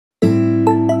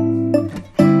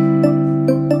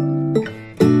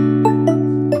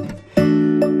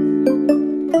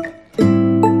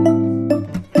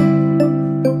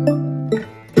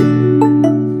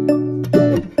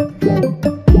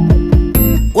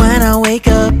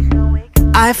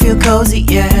I feel cozy,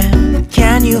 yeah.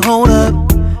 Can you hold up?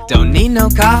 Don't need no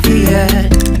coffee yet.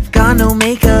 I've got no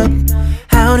makeup.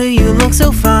 How do you look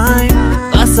so fine?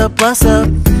 Bust up, bust up.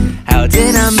 How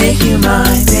did I make you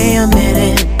mine? Stay a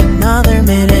minute, another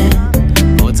minute.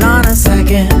 Hold on a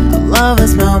second, I love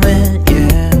this moment,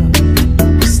 yeah.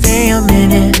 Stay a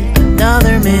minute,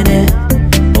 another minute.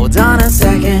 Hold on a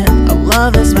second, I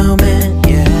love this moment,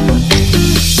 yeah.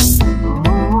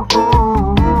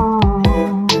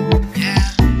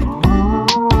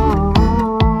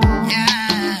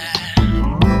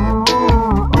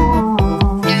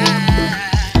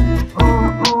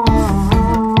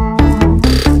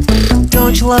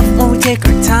 Don't you love when we take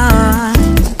our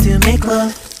time to make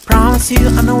love? Promise you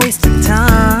I'm not wasting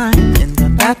time in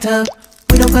the bathtub.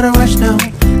 We don't gotta rush, no.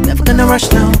 Never gonna rush,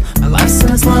 no. My life's in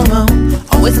a slow-mo,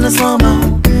 always in a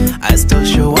slow-mo. I still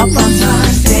show up on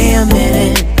time. Stay a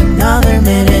minute, another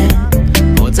minute.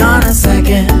 Hold on a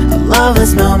second, I love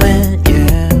this moment,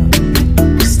 yeah.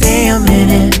 Stay a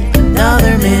minute,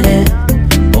 another minute.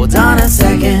 Hold on a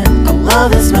second, I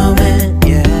love this moment,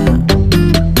 yeah.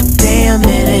 Stay a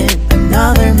minute,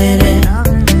 another minute.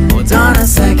 Hold on a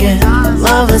second, I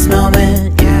love this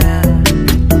moment, yeah.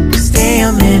 Stay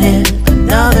a minute,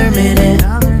 another minute.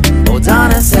 Hold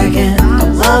on a second, I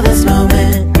love this moment.